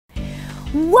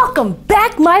Welcome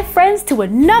back, my friends, to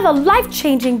another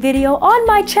life-changing video on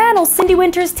my channel, Syndee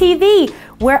Winters TV,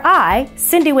 where I,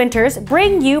 Syndee Winters,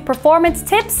 bring you performance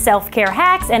tips, self-care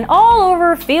hacks, and all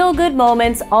over feel-good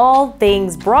moments, all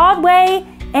things Broadway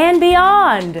and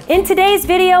beyond. In today's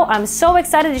video, I'm so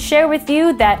excited to share with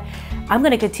you that I'm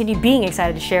gonna continue being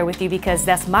excited to share with you because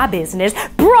that's my business.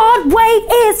 Broadway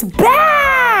is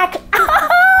back!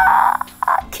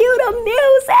 Cue the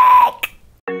music!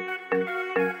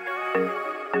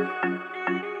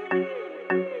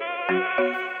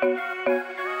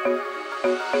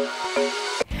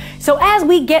 So as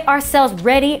we get ourselves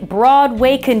ready,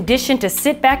 Broadway conditioned to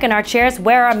sit back in our chairs,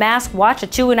 wear our mask, watch a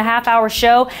 2.5-hour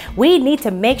show, we need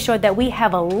to make sure that we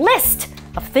have a list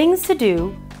of things to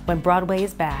do when Broadway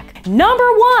is back. Number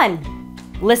one,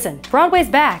 listen, Broadway's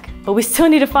back, but we still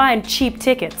need to find cheap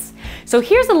tickets. So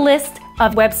here's a list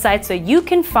of websites so you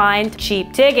can find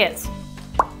cheap tickets.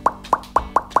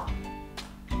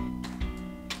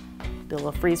 Do a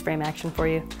little freeze frame action for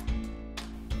you.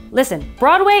 Listen,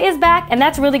 Broadway is back, and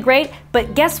that's really great,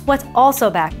 but guess what's also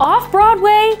back?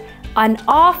 Off-Broadway and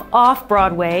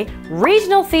off-Broadway,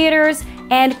 regional theaters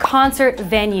and concert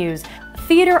venues.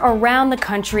 Theater around the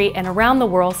country and around the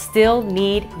world still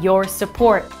need your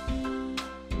support.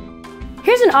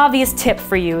 Here's an obvious tip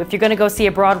for you if you're gonna go see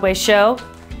a Broadway show.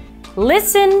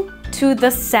 Listen to the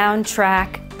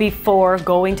soundtrack before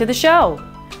going to the show.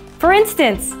 For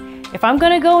instance, if I'm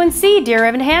gonna go and see Dear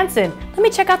Evan Hansen, let me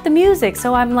check out the music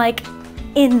so I'm like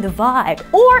in the vibe.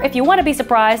 Or if you wanna be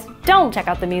surprised, don't check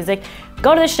out the music.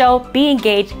 Go to the show, be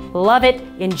engaged, love it,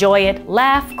 enjoy it,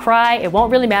 laugh, cry, it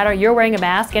won't really matter. You're wearing a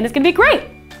mask and it's gonna be great.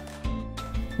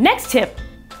 Next tip,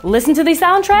 listen to the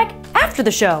soundtrack after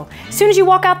the show. As soon as you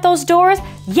walk out those doors,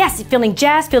 yes, you're feeling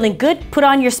jazzed, feeling good, put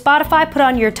on your Spotify, put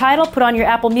on your Tidal, put on your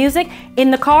Apple Music,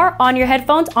 in the car, on your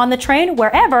headphones, on the train,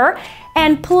 wherever,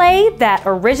 and play that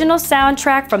original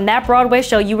soundtrack from that Broadway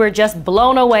show you were just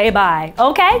blown away by,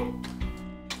 okay?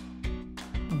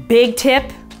 Big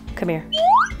tip, come here,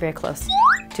 very close,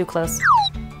 too close,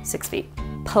 6 feet.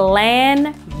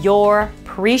 Plan your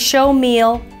pre-show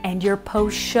meal and your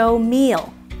post-show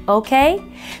meal, okay?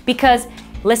 Because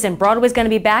listen, Broadway's gonna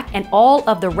be back and all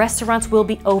of the restaurants will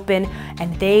be open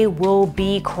and they will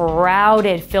be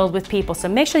crowded, filled with people. So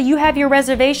make sure you have your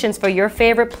reservations for your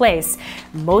favorite place.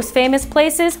 Most famous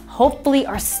places hopefully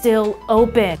are still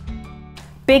open.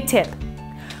 Big tip,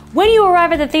 when you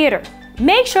arrive at the theater,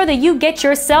 make sure that you get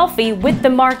your selfie with the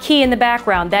marquee in the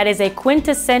background. That is a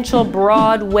quintessential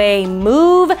Broadway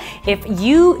move. If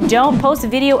you don't post a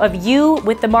video of you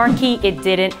with the marquee, it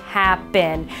didn't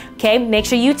happen. Okay, make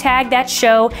sure you tag that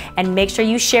show and make sure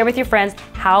you share with your friends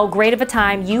how great of a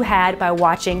time you had by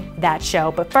watching that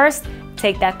show. But first,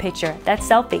 take that picture, that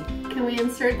selfie. Can we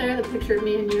insert there the picture of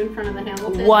me and you in front of the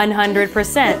Hamilton?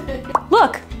 100%.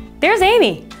 Look, there's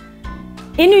Amy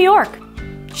in New York.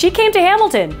 She came to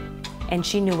Hamilton and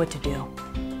she knew what to do.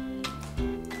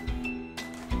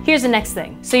 Here's the next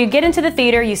thing. So you get into the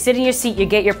theater, you sit in your seat, you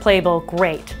get your Playbill,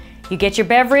 great. You get your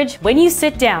beverage. When you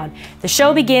sit down, the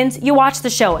show begins, you watch the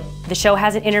show. The show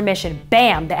has an intermission.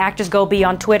 Bam, the actors go be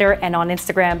on Twitter and on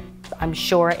Instagram. I'm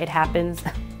sure it happens.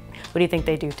 What do you think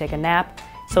they do? Take a nap?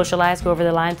 Socialize, go over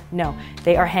the lines? No,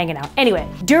 they are hanging out. Anyway,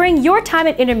 during your time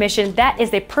at intermission, that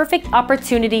is a perfect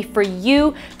opportunity for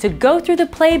you to go through the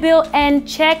playbill and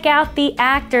check out the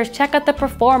actors, check out the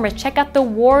performers, check out the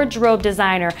wardrobe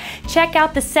designer, check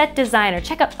out the set designer,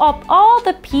 check out all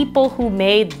the people who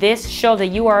made this show that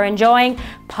you are enjoying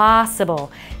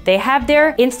possible. They have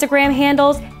their Instagram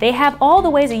handles, they have all the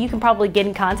ways that you can probably get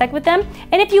in contact with them,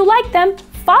 and if you like them,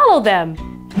 follow them.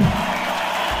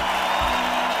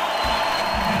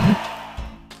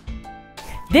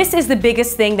 This is the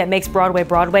biggest thing that makes Broadway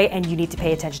Broadway, and you need to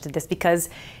pay attention to this because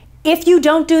if you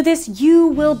don't do this, you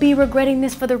will be regretting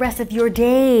this for the rest of your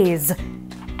days.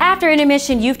 After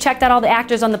intermission, you've checked out all the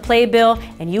actors on the playbill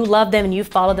and you love them and you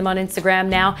follow them on Instagram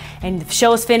now, and the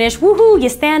show's finished, woohoo, you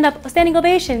stand up, standing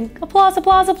ovation, applause,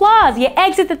 applause, applause. You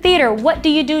exit the theater. What do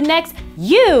you do next?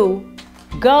 You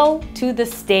go to the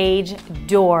stage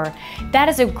door. That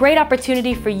is a great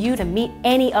opportunity for you to meet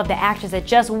any of the actors that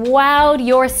just wowed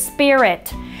your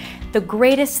spirit. The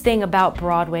greatest thing about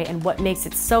Broadway and what makes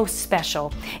it so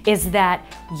special is that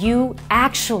you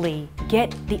actually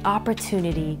get the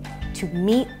opportunity to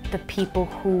meet the people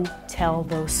who tell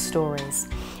those stories.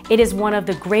 It is one of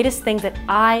the greatest things that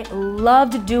I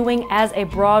loved doing as a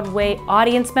Broadway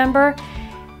audience member,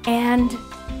 and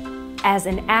as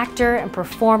an actor and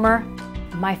performer,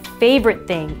 my favorite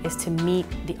thing is to meet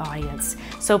the audience.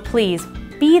 So please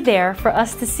be there for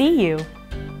us to see you.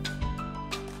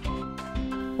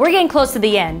 We're getting close to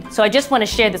the end, so I just want to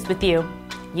share this with you.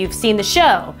 You've seen the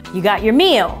show, you got your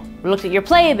meal, looked at your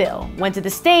playbill, went to the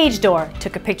stage door,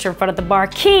 took a picture in front of the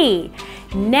marquee.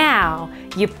 Now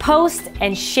you post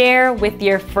and share with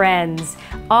your friends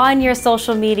on your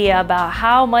social media about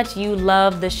how much you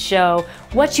love the show,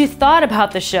 what you thought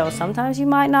about the show. Sometimes you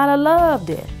might not have loved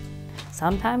it.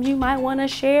 Sometimes you might want to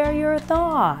share your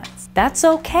thoughts. That's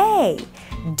okay.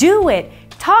 Do it.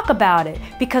 Talk about it,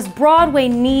 because Broadway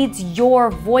needs your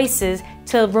voices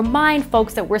to remind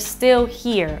folks that we're still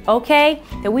here, okay?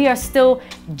 That we are still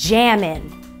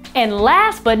jamming. And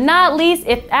last but not least,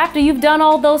 if after you've done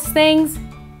all those things,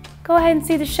 go ahead and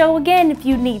see the show again if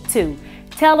you need to.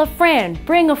 Tell a friend,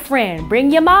 bring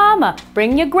your mama,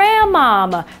 bring your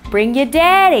grandmama, bring your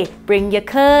daddy, bring your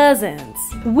cousins.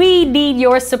 We need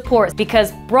your support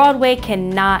because Broadway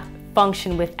cannot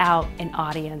function without an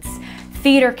audience.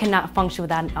 Theater cannot function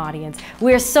without an audience.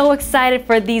 We're so excited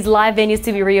for these live venues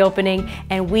to be reopening,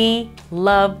 and we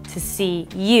love to see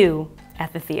you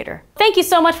at the theater. Thank you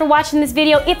so much for watching this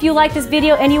video. If you like this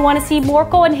video and you want to see more,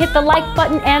 go and hit the like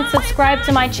button and subscribe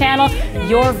to my channel.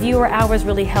 Your viewer hours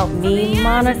really help me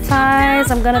monetize.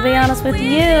 I'm gonna be honest with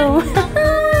you.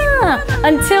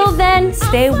 Until then,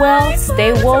 stay well,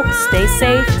 stay woke, stay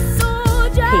safe.